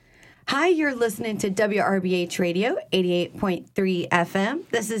Hi, you're listening to WRBH Radio, 88.3 FM.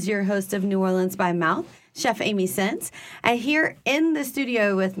 This is your host of New Orleans by Mouth, Chef Amy Sens. And here in the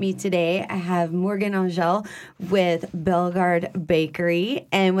studio with me today, I have Morgan Angel with Bellegarde Bakery.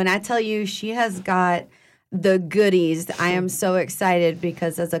 And when I tell you she has got the goodies, I am so excited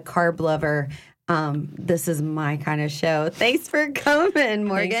because as a carb lover, this is my kind of show. Thanks for coming,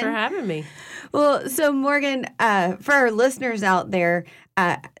 Morgan. Thanks for having me. Well, so Morgan, for our listeners out there,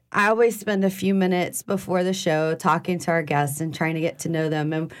 I always spend a few minutes before the show talking to our guests and trying to get to know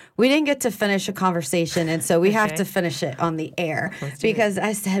them. And we didn't get to finish a conversation, and so we have to finish it on the air. Because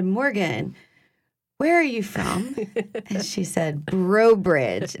I said, Morgan, where are you from? And she said, Breaux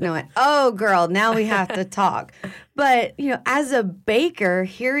Bridge. And I went, oh, girl, now we have to talk. But, you know, as a baker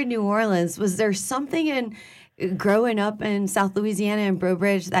here in New Orleans, was there something in growing up in South Louisiana and Breaux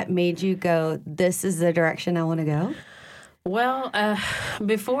Bridge that made you go, this is the direction I want to go? Well,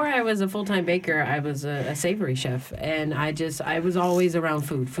 before I was a full-time baker, I was a savory chef, and I was always around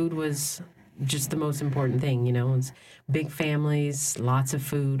food. Food was just the most important thing, you know. It's big families, lots of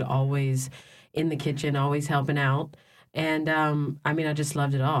food, always in the kitchen, always helping out. And, I just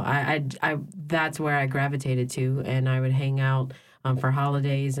loved it all. I that's where I gravitated to, and I would hang out for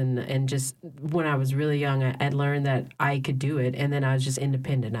holidays, and just when I was really young, I'd learned that I could do it, and then I was just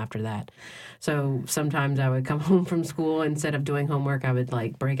independent after that. So sometimes I would come home from school, instead of doing homework, I would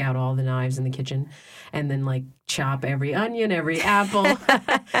like break out all the knives in the kitchen and then like chop every onion, every apple.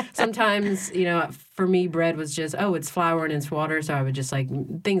 Sometimes, you know, for me, bread was just, it's flour and it's water. So I would just like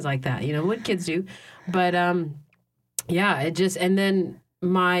things like that, you know, what kids do. But and then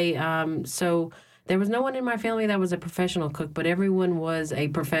so there was no one in my family that was a professional cook, but everyone was a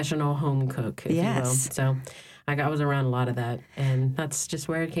professional home cook, if you will. So I was around a lot of that, and that's just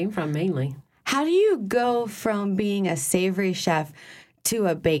where it came from mainly. How do you go from being a savory chef to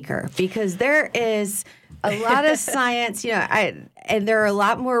a baker? Because there is a lot of science, you know, and there are a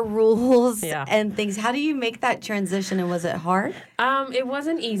lot more rules and things. How do you make that transition, and was it hard? It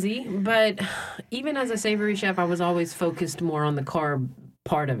wasn't easy, but even as a savory chef, I was always focused more on the carb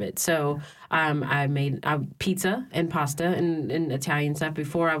part of it. So I made pizza and pasta and Italian stuff.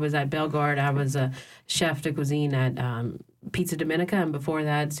 Before I was at Bellegarde, I was a chef de cuisine at Pizza Domenica, and before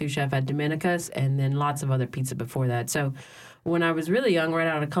that, sous chef at Domenica's, and then lots of other pizza before that. So when I was really young, right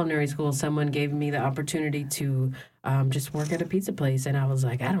out of culinary school, someone gave me the opportunity to just work at a pizza place, and I was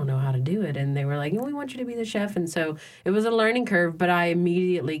like, I don't know how to do it. And they were like, we want you to be the chef. And so it was a learning curve, but I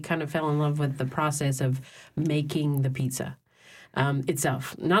immediately kind of fell in love with the process of making the pizza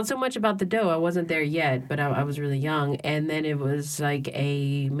itself. Not so much about the dough. I wasn't there yet, but I was really young. And then it was like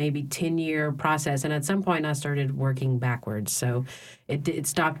a maybe 10-year process. And at some point, I started working backwards. So it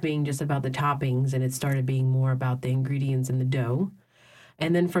stopped being just about the toppings, and it started being more about the ingredients in the dough.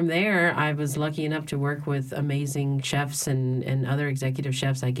 And then from there, I was lucky enough to work with amazing chefs and other executive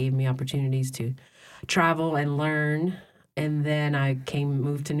chefs that gave me opportunities to travel and learn. And then I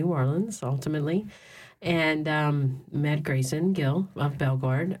moved to New Orleans, ultimately, and met Grayson Gill of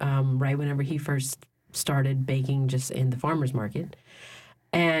Bellegarde right whenever he first started baking just in the farmer's market,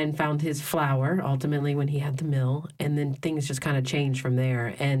 and found his flour ultimately when he had the mill, and then things just kind of changed from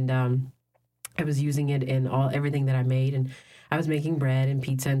there. And I was using it in everything that I made, and I was making bread and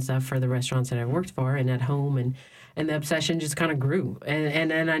pizza and stuff for the restaurants that I worked for and at home, and the obsession just kind of grew.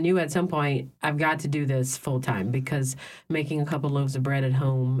 And I knew at some point I've got to do this full time, because making a couple loaves of bread at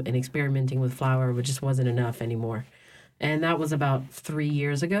home and experimenting with flour just wasn't enough anymore. And that was about 3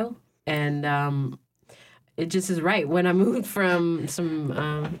 years ago. And it just is right. When I moved from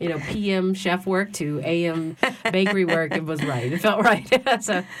some, PM chef work to AM bakery work, it was right. It felt right.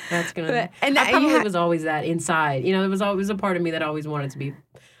 So that's going to... And I probably was always that inside. You know, there was always a part of me that always wanted to be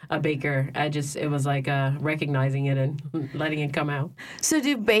a baker. It was like recognizing it and letting it come out. So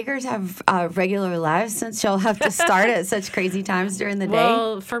do bakers have regular lives, since y'all have to start at such crazy times during the day?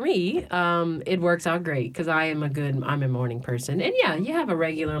 Well, for me, it works out great, because I'm a morning person. And yeah, you have a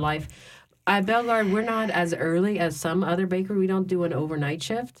regular life. At Bellegarde, we're not as early as some other bakery. We don't do an overnight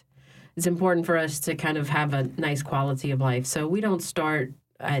shift. It's important for us to kind of have a nice quality of life. So we don't start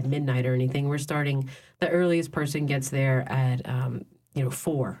at midnight or anything. We're starting, the earliest person gets there at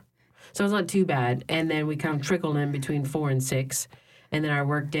 4. So it's not too bad. And then we kind of trickle in between 4 and 6. And then our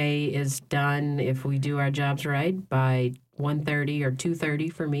work day is done, if we do our jobs right, by 1:30 or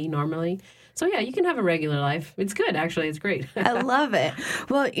 2:30 for me normally. So, yeah, you can have a regular life. It's good, actually. It's great. I love it.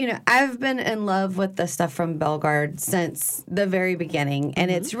 Well, I've been in love with the stuff from Bellegarde since the very beginning.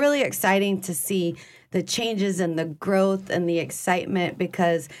 And it's really exciting to see the changes and the growth and the excitement,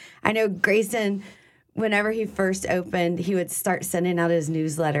 because I know Grayson whenever he first opened, he would start sending out his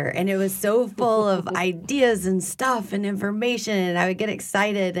newsletter, and it was so full of ideas and stuff and information, and I would get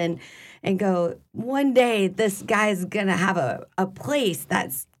excited and go, one day this guy's gonna have a place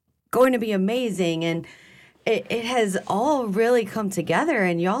that's going to be amazing, and it has all really come together,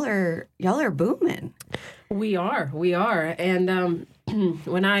 and y'all are booming. We are, and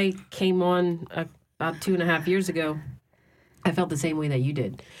when I came on about 2.5 years ago, I felt the same way that you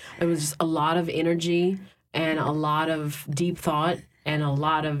did. It was a lot of energy and a lot of deep thought and a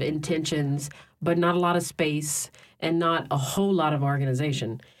lot of intentions, but not a lot of space and not a whole lot of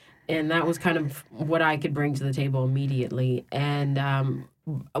organization. And that was kind of what I could bring to the table immediately. And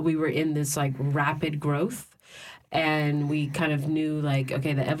we were in this like rapid growth. And we kind of knew like,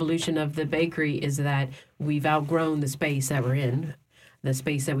 okay, the evolution of the bakery is that we've outgrown the space that we're in. The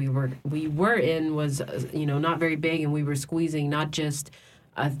space that we were in was, not very big, and we were squeezing not just,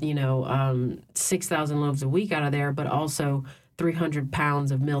 6,000 loaves a week out of there, but also 300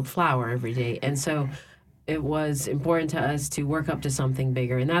 pounds of milled flour every day. And so it was important to us to work up to something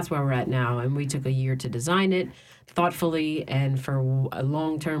bigger, and that's where we're at now. And we took a year to design it thoughtfully and for a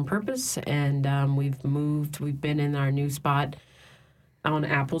long-term purpose. And we've been in our new spot on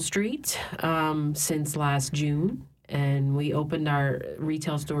Apple Street since last June. And we opened our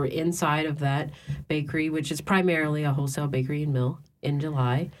retail store inside of that bakery, which is primarily a wholesale bakery and mill, in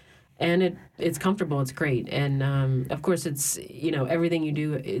July. And it's comfortable. It's great. And, of course, it's, everything you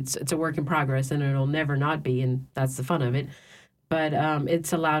do, it's a work in progress, and it'll never not be. And that's the fun of it. But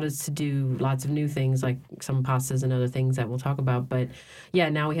it's allowed us to do lots of new things, like some pastas and other things that we'll talk about. But, yeah,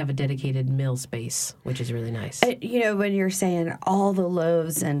 now we have a dedicated mill space, which is really nice. When you're saying all the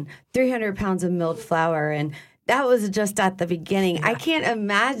loaves and 300 pounds of milled flour, and that was just at the beginning. Yeah. I can't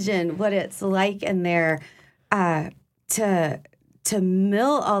imagine what it's like in there to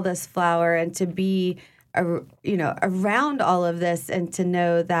mill all this flour and to be, around all of this, and to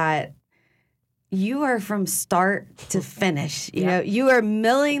know that you are from start to finish. You are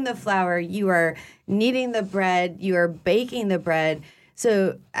milling the flour, you are kneading the bread, you are baking the bread.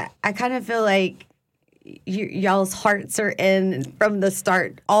 So I kind of feel like y'all's hearts are in from the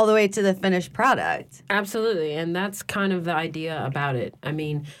start all the way to the finished product. Absolutely, and that's kind of the idea about it. I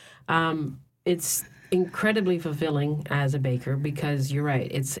mean, it's incredibly fulfilling as a baker, because you're right.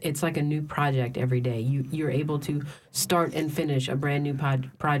 It's like a new project every day. You're able to start and finish a brand new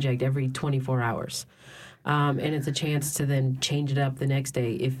project every 24 hours. And it's a chance to then change it up the next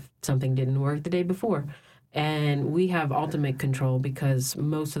day if something didn't work the day before. And we have ultimate control, because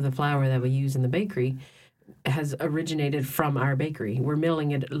most of the flour that we use in the bakery has originated from our bakery. We're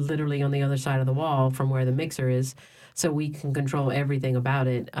milling it literally on the other side of the wall from where the mixer is, so we can control everything about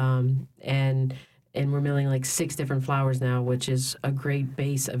it. And we're milling like 6 different flours now, which is a great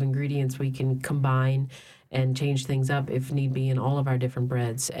base of ingredients we can combine and change things up if need be in all of our different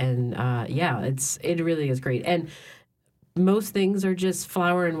breads. And it really is great. And most things are just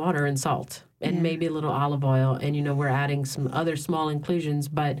flour and water and salt and maybe a little olive oil. And, we're adding some other small inclusions,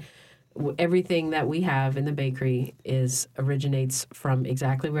 but everything that we have in the bakery originates from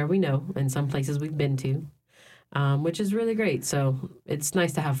exactly where we know, and some places we've been to, which is really great. So it's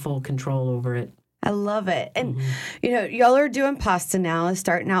nice to have full control over it. I love it. And, y'all are doing pasta now,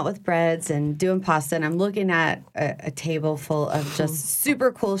 starting out with breads and doing pasta. And I'm looking at a table full of just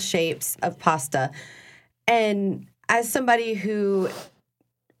super cool shapes of pasta. And as somebody who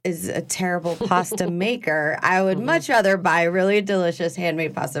is a terrible pasta maker, I would much rather buy really delicious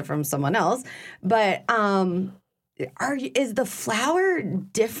handmade pasta from someone else. But is the flour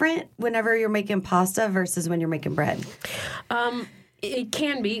different whenever you're making pasta versus when you're making bread? It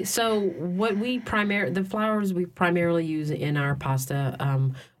can be. So what the flours we primarily use in our pasta,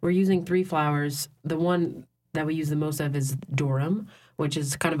 we're using 3 flours. The one that we use the most of is durum, which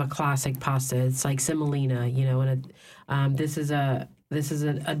is kind of a classic pasta. It's like semolina, and this is a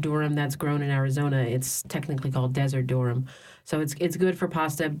durum that's grown in Arizona. It's technically called desert durum. So it's good for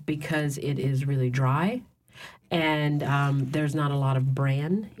pasta because it is really dry, and there's not a lot of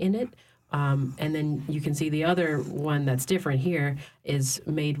bran in it. And then you can see the other one that's different here is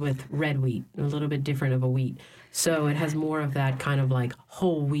made with red wheat, a little bit different of a wheat. So it has more of that kind of like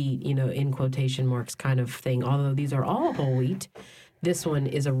whole wheat, in quotation marks kind of thing. Although these are all whole wheat, this one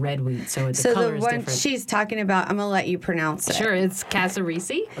is a red wheat, so the color is different. So the one she's talking about, I'm going to let you pronounce it. Sure, it's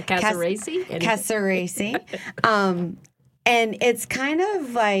Casarese. Casarese. And it's kind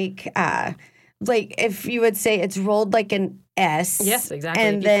of like if you would say it's rolled like an S. Yes, exactly.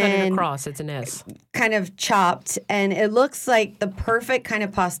 And if you then cut it across, it's an S. Kind of chopped, and it looks like the perfect kind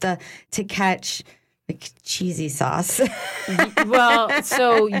of pasta to catch like cheesy sauce. Well,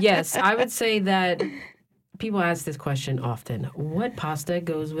 so yes, I would say that people ask this question often. What pasta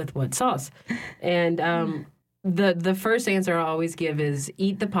goes with what sauce? And the first answer I always give is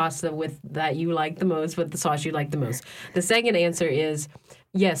eat the pasta with that you like the most with the sauce you like the most. The second answer is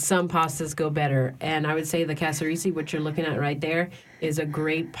yes, some pastas go better. And I would say the cassarisi, which you're looking at right there, is a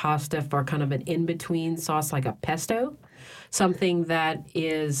great pasta for kind of an in-between sauce like a pesto. Something that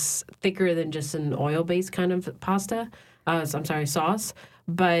is thicker than just an oil-based kind of pasta. Sauce,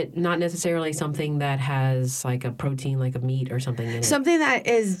 but not necessarily something that has like a protein, like a meat or something in it. Something that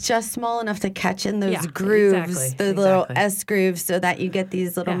is just small enough to catch in those Yeah, grooves, exactly, the little S grooves, so that you get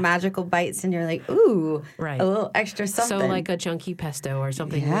these little magical bites and you're like, ooh, Right. a little extra something. So like a chunky pesto or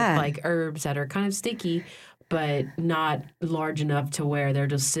something with like herbs that are kind of sticky, but not large enough to where they'll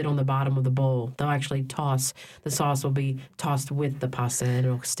just sit on the bottom of the bowl. They'll actually the sauce will be tossed with the pasta and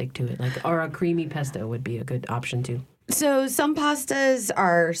it'll stick to it. Or a creamy pesto would be a good option too. So some pastas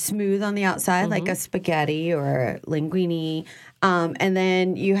are smooth on the outside, like a spaghetti or a linguine. And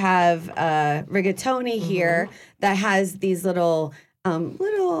then you have rigatoni here that has these little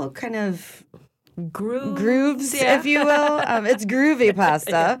kind of grooves, if you will. It's groovy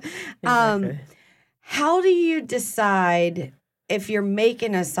pasta. Exactly. How do you decide if you're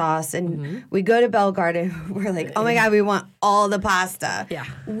making a sauce and we go to Bell Garden, we're like, oh my God, we want all the pasta. Yeah.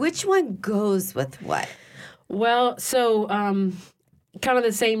 Which one goes with what? Well, so kind of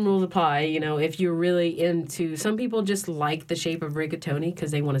the same rules apply. If you're really into, some people just like the shape of rigatoni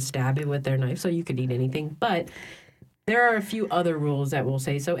because they want to stab it with their knife, so you could eat anything. But there are a few other rules that we'll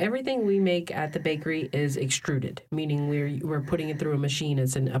say. So everything we make at the bakery is extruded, meaning we're putting it through a machine.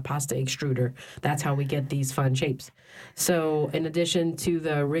 It's a pasta extruder. That's how we get these fun shapes. So in addition to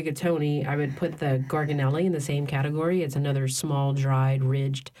the rigatoni, I would put the garganelli in the same category. It's another small, dried,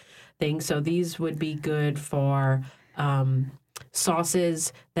 ridged thing. So these would be good for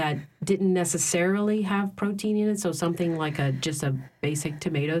sauces that didn't necessarily have protein in it. So something like just a basic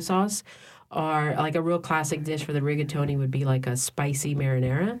tomato sauce. Or like a real classic dish for the rigatoni would be like a spicy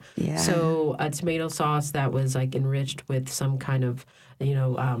marinara. Yeah. So a tomato sauce that was like enriched with some kind of,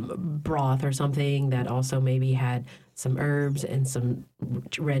 broth or something that also maybe had some herbs and some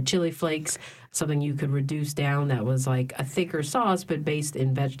red chili flakes, something you could reduce down that was like a thicker sauce but based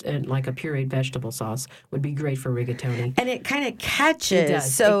in like a pureed vegetable sauce would be great for rigatoni. And it kind of catches, It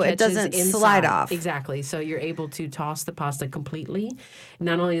so it catches doesn't inside. slide off. Exactly. So you're able to toss the pasta completely.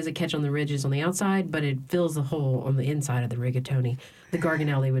 Not only does it catch on the ridges on the outside, but it fills the hole on the inside of the rigatoni. The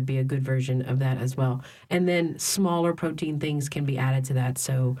garganelli would be a good version of that as well. And then smaller protein things can be added to that.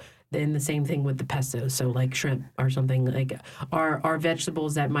 So then the same thing with the pesto. So like shrimp or something like our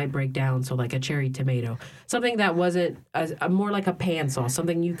vegetables that might break down. So like a cherry tomato, something that wasn't more like a pan sauce,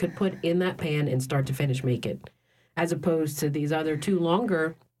 something you could put in that pan and start to finish make it, as opposed to these other two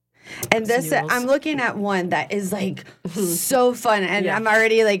longer. And this, I'm looking at one that is like so fun, and I'm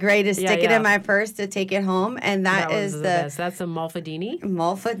already like ready to stick it in my purse to take it home. And that is the best. That's a malfadini.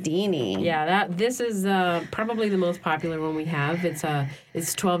 Malfadini. Yeah, this is probably the most popular one we have.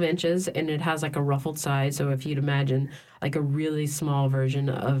 It's 12 inches and it has like a ruffled side. So if you'd imagine like a really small version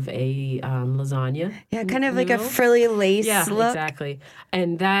of a lasagna. Yeah, kind of noodle. like a frilly lace look. Exactly.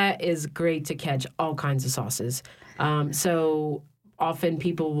 And that is great to catch all kinds of sauces. So often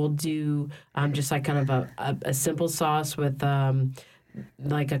people will do just like kind of a simple sauce with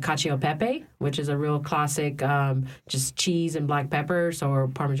like a cacio e pepe, which is a real classic, just cheese and black peppers, or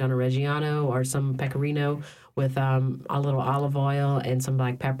Parmigiano Reggiano, or some pecorino with a little olive oil and some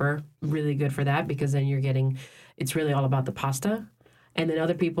black pepper. Really good for that, because then it's really all about the pasta. And then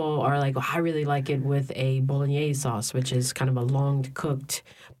other people are like, I really like it with a bolognese sauce, which is kind of a long-cooked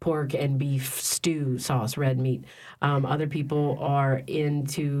pork and beef stew sauce, red meat. Other people are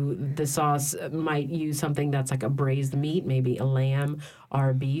into the sauce, might use something that's like a braised meat, maybe a lamb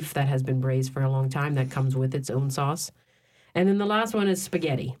or a beef that has been braised for a long time that comes with its own sauce. And then the last one is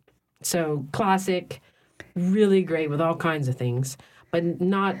spaghetti. So classic, really great with all kinds of things, but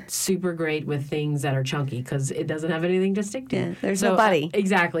not super great with things that are chunky because it doesn't have anything to stick to. Yeah, there's no body.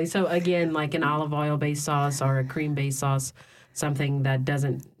 Exactly. So again, like an olive oil-based sauce or a cream-based sauce, something that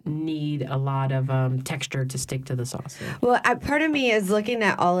doesn't need a lot of texture to stick to the sauce. Yeah. Well, part of me is looking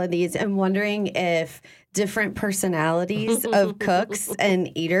at all of these and wondering if different personalities of cooks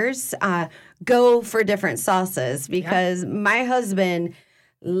and eaters go for different sauces, because my husband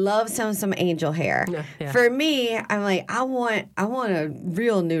loves some angel hair. Yeah. For me, I'm like, I want a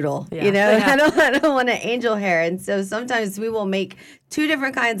real noodle. Yeah. You know, Yeah. I don't want an angel hair. And so sometimes we will make 2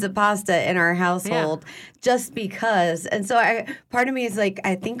 different kinds of pasta in our household just because. And so part of me is like,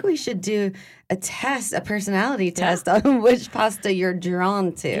 I think we should do a personality test on which pasta you're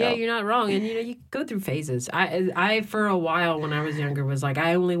drawn to. Yeah, you're not wrong. And, you go through phases. I for a while when I was younger, was like,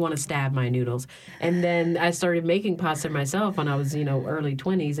 I only want to stab my noodles. And then I started making pasta myself when I was, early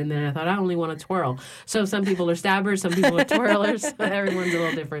 20s. And then I thought, I only want to twirl. So some people are stabbers, some people are twirlers. Everyone's a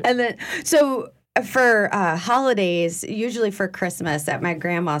little different. And then, for holidays, usually for Christmas at my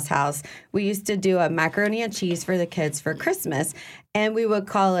grandma's house, we used to do a macaroni and cheese for the kids for Christmas, and we would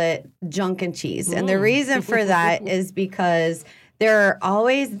call it junk and cheese. And the reason for that is because there are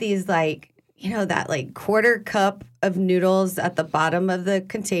always these that quarter cup of noodles at the bottom of the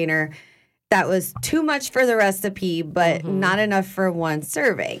container that was too much for the recipe, but not enough for one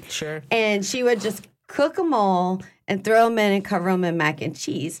serving. Sure. And she would just cook them all and throw them in and cover them in mac and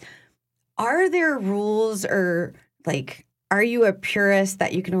cheese. Are there rules or are you a purist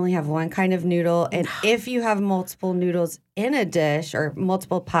that you can only have one kind of noodle? And if you have multiple noodles in a dish or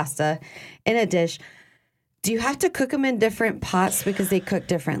multiple pasta in a dish, do you have to cook them in different pots because they cook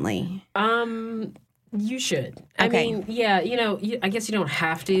differently? You should. Okay. I mean, yeah, I guess you don't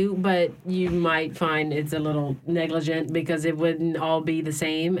have to, but you might find it's a little negligent because it wouldn't all be the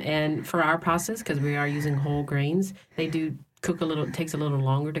same. And for our pastas, because we are using whole grains, they do cook it takes a little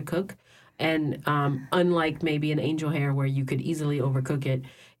longer to cook. And unlike maybe an angel hair where you could easily overcook it,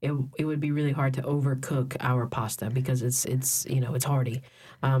 it would be really hard to overcook our pasta because it's hearty,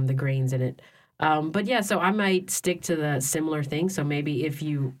 the grains in it. But yeah, so I might stick to the similar thing. So maybe if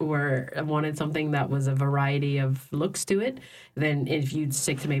you wanted something that was a variety of looks to it, then if you'd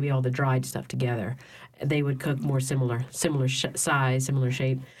stick to maybe all the dried stuff together, they would cook more similar size, similar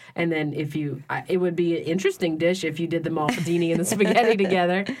shape. And then it would be an interesting dish if you did the malfadini and the spaghetti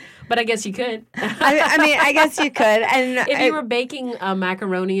together. But I guess you could. I guess you could. And if you were baking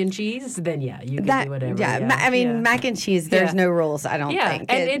macaroni and cheese, then you could do whatever. Yeah, mac and cheese, there's no rules, I don't think.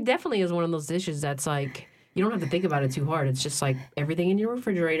 And it definitely is one of those dishes that's like, you don't have to think about it too hard. It's just like everything in your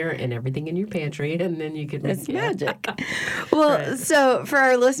refrigerator and everything in your pantry, and then you can. It's magic. Well, right. So for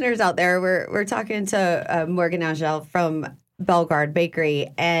our listeners out there, we're talking to Morgan Angel from Bellegarde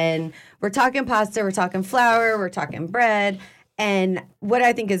Bakery, and we're talking pasta, we're talking flour, we're talking bread, and what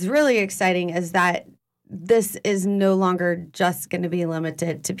I think is really exciting is that this is no longer just going to be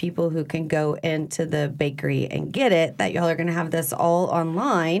limited to people who can go into the bakery and get it, that y'all are going to have this all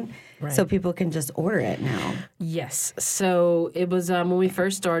online. Right. So people can just order it now. Yes. So it was when we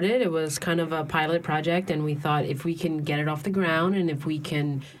first started, it was kind of a pilot project, and we thought if we can get it off the ground and if we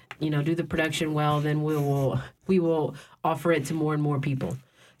can, do the production well, then we will offer it to more and more people.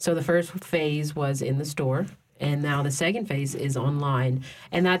 So the first phase was in the store, and now the second phase is online,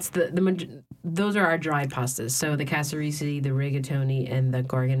 and that's those are our dry pastas. So the cassarisi, the rigatoni, and the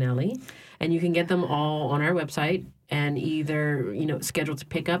garganelli, and you can get them all on our website. And either, schedule to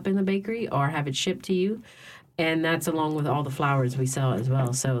pick up in the bakery or have it shipped to you. And that's along with all the flours we sell as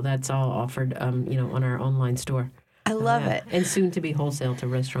well. So that's all offered, on our online store. I love it. And soon to be wholesale to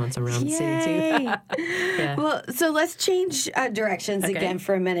restaurants around the city, too. Yeah. Well, so let's change directions again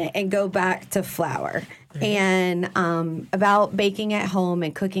for a minute and go back to flour. Right. And about baking at home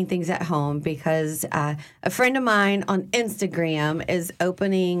and cooking things at home, because a friend of mine on Instagram is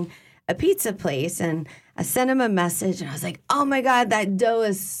opening a pizza place, and I sent him a message, and I was like, oh my God, that dough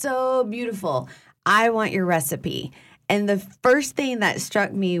is so beautiful. I want your recipe. And the first thing that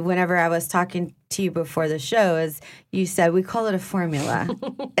struck me whenever I was talking to you before the show is you said, we call it a formula.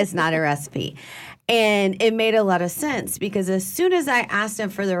 It's not a recipe. And it made a lot of sense because as soon as I asked him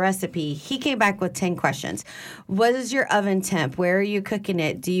for the recipe, he came back with 10 questions. What is your oven temp? Where are you cooking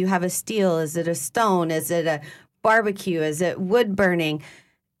it? Do you have a steel? Is it a stone? Is it a barbecue? Is it wood burning?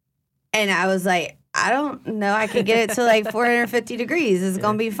 And I was like, I don't know. I could get it to 450 degrees. It's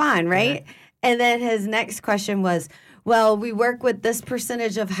going to be fine, right? Yeah. And then his next question was, well, we work with this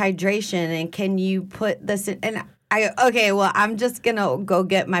percentage of hydration, and can you put this in? And I'm just going to go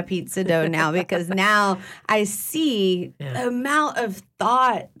get my pizza dough now because now I see the amount of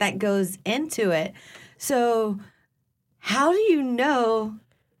thought that goes into it. So how do you know,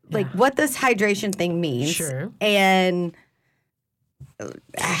 what this hydration thing means? Sure. And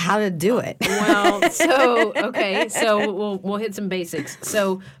how to do it. Well, so we'll hit some basics.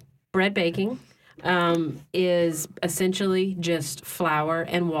 So bread baking is essentially just flour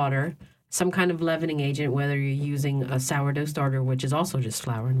and water, some kind of leavening agent, whether you're using a sourdough starter, which is also just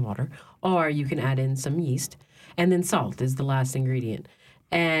flour and water, or you can add in some yeast, and then salt is the last ingredient.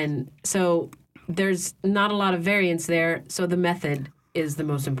 And so there's not a lot of variance there, so the method is the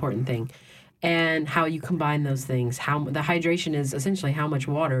most important thing. and how you combine those things. How the hydration is essentially how much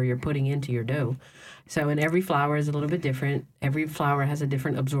water you're putting into your dough. So, and every flour is a little bit different. Every flour has a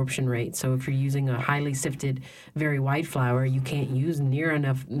different absorption rate. So, if you're using a highly sifted, very white flour, you can't use near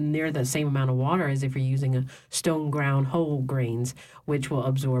the same amount of water as if you're using a stone ground whole grains, which will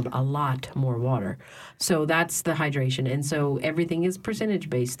absorb a lot more water. So that's the hydration, and so everything is percentage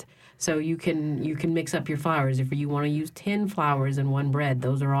based. So you can mix up your flours. If you want to use 10 flours in one bread,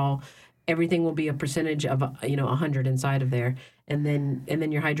 those are all. Everything will be a percentage of 100 inside of there, and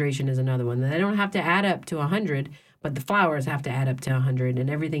then your hydration is another one. They don't have to add up to 100, but the flours have to add up to 100, and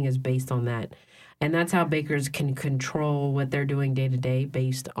everything is based on that. And that's how bakers can control what they're doing day to day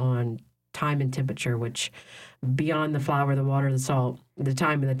based on time and temperature, which beyond the flour, the water, the salt, the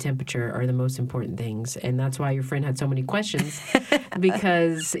time and the temperature are the most important things. And that's why your friend had so many questions,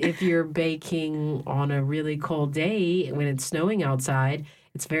 because if you're baking on a really cold day when it's snowing outside,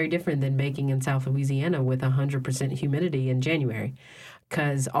 it's very different than baking in South Louisiana with 100% humidity in January,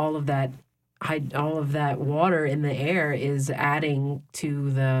 because all of that water in the air is adding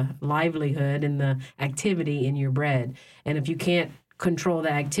to the livelihood and the activity in your bread. And if you can't control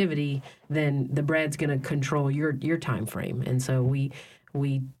the activity, then the bread's going to control your time frame. And so we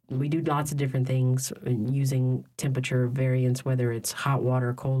do lots of different things using temperature variance, whether it's hot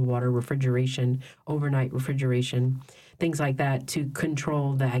water, cold water, refrigeration, overnight refrigeration, things like that, to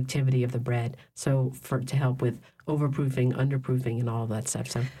control the activity of the bread. So to help with overproofing, underproofing, and all of that stuff.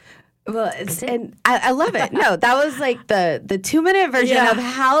 So. Well, and I love it. No, that was like the 2-minute version of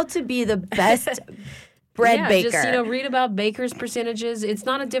how to be the best bread baker. Just, read about baker's percentages. It's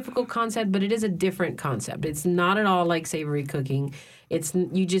not a difficult concept, but it is a different concept. It's not at all like savory cooking. It's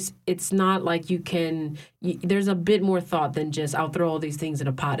not like there's a bit more thought than just, I'll throw all these things in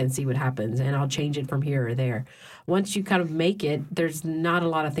a pot and see what happens, and I'll change it from here or there. Once you kind of make it, there's not a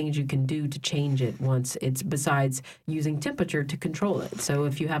lot of things you can do to change it once it's, besides using temperature to control it. So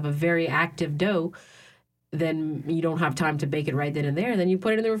if you have a very active dough, then you don't have time to bake it right then and there. Then you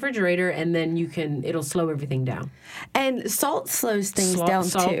put it in the refrigerator, and then it'll slow everything down. And salt slows things down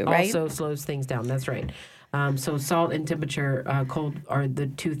too, right? Salt also slows things down. That's right. So salt and temperature, cold, are the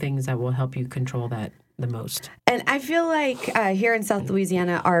two things that will help you control that the most. And I feel like here in South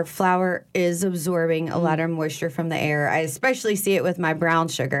Louisiana, our flour is absorbing a lot of moisture from the air. I especially see it with my brown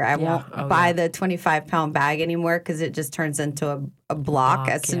sugar. I won't buy the 25-pound bag anymore because it just turns into a block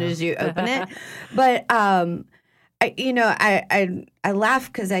as soon as you open it. But I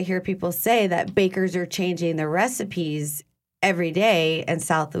laugh because I hear people say that bakers are changing their recipes every day in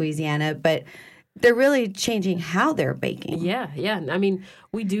South Louisiana, but they're really changing how they're baking. Yeah. I mean,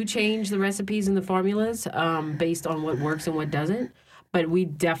 we do change the recipes and the formulas based on what works and what doesn't, but we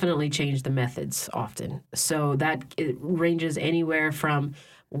definitely change the methods often. So it ranges anywhere from,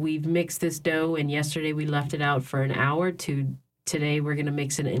 we've mixed this dough and yesterday we left it out for an hour, to today we're going to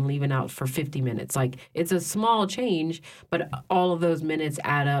mix it and leave it out for 50 minutes. Like, it's a small change, but all of those minutes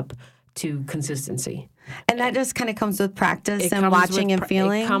add up to consistency. And that just kind of comes with practice and watching and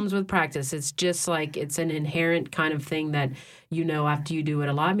feeling? It comes with practice. It's just like, it's an inherent kind of thing that, after you do it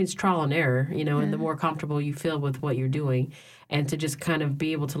a lot. I mean, it's trial and error, and the more comfortable you feel with what you're doing, and to just kind of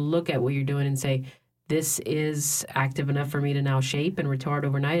be able to look at what you're doing and say, this is active enough for me to now shape and retard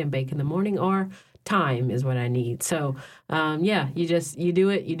overnight and bake in the morning, or time is what I need. So, you do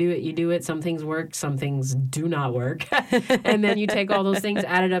it. Some things work, some things do not work. And then you take all those things,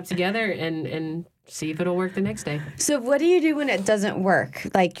 add it up together, and see if it'll work the next day. So what do you do when it doesn't work?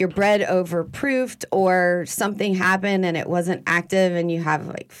 Like your bread overproofed, or something happened and it wasn't active and you have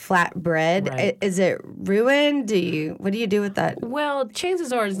like flat bread. Right. Is it ruined? What do you do with that? Well,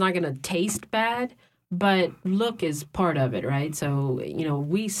 chances are it's not going to taste bad, but look is part of it, right? So,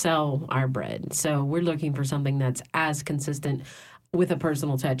 we sell our bread. So we're looking for something that's as consistent with a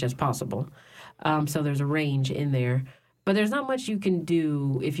personal touch as possible. So there's a range in there. But there's not much you can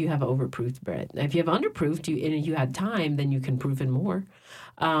do if you have overproofed bread. If you have underproofed, and you had time, then you can proof it more.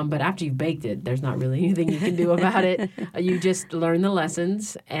 But after you've baked it, there's not really anything you can do about it. You just learn the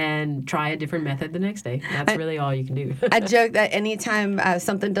lessons and try a different method the next day. That's really all you can do. I joke that anytime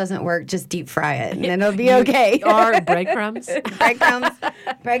something doesn't work, just deep fry it, and then it'll be okay. Or breadcrumbs.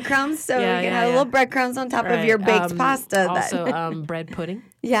 Breadcrumbs. So you can have a little breadcrumbs on top of your baked pasta. Also, bread pudding.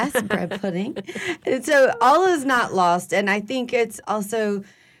 Yes, bread pudding. And so all is not lost. And I think it's also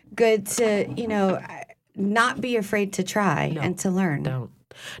good to, not be afraid to try and to learn.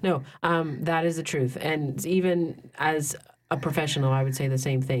 No, that is the truth. And even as a professional, I would say the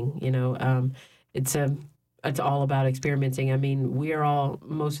same thing. It's all about experimenting. I mean,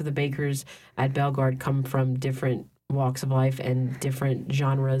 most of the bakers at Bellegarde come from different walks of life and different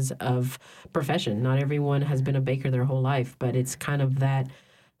genres of profession. Not everyone has been a baker their whole life, but it's kind of that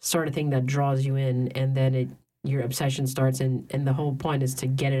sort of thing that draws you in, and then your obsession starts, and the whole point is to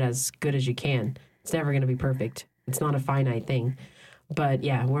get it as good as you can. It's never going to be perfect. It's not a finite thing. But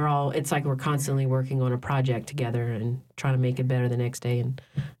yeah, it's like we're constantly working on a project together and trying to make it better the next day and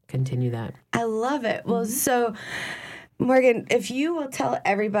continue that. I love it. Well, so Morgan, if you will tell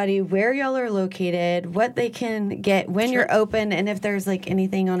everybody where y'all are located, what they can get when you're open, and if there's like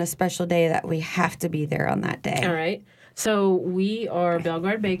anything on a special day that we have to be there on that day. All right. So we are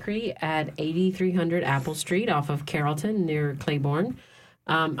Bellegarde Bakery at 8300 Apple Street off of Carrollton near Claiborne.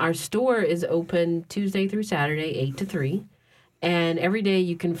 Our store is open Tuesday through Saturday, 8 to 3. And every day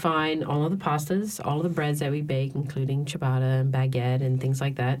you can find all of the pastas, all of the breads that we bake, including ciabatta and baguette and things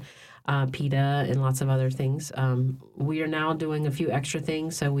like that, pita and lots of other things. We are now doing a few extra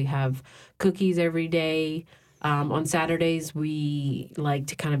things. So we have cookies every day. On Saturdays, we like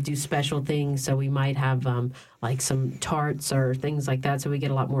to kind of do special things. So we might have like some tarts or things like that. So we get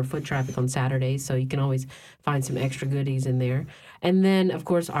a lot more foot traffic on Saturdays. So you can always find some extra goodies in there. And then, of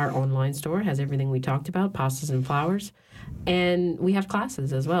course, our online store has everything we talked about, pastas and flours. And we have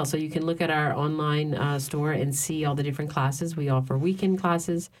classes as well. So you can look at our online store and see all the different classes. We offer weekend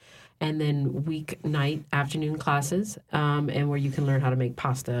classes and then weeknight afternoon classes, and where you can learn how to make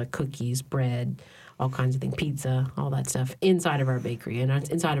pasta, cookies, bread, all kinds of things, pizza, all that stuff inside of our bakery and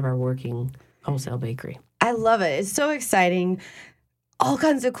inside of our working wholesale bakery. I love it. It's so exciting. All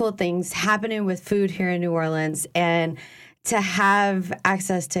kinds of cool things happening with food here in New Orleans, and to have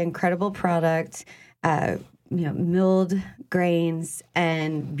access to incredible product, milled grains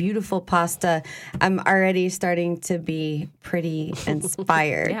and beautiful pasta. I'm already starting to be pretty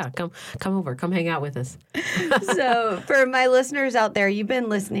inspired. Yeah, come over. Come hang out with us. So for my listeners out there, you've been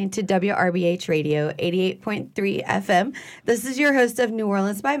listening to WRBH Radio 88.3 FM. This is your host of New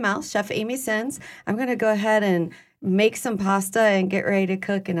Orleans by Mouth, Chef Amy Sins. I'm going to go ahead and make some pasta and get ready to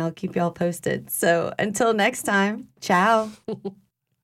cook, and I'll keep y'all posted. So until next time, ciao.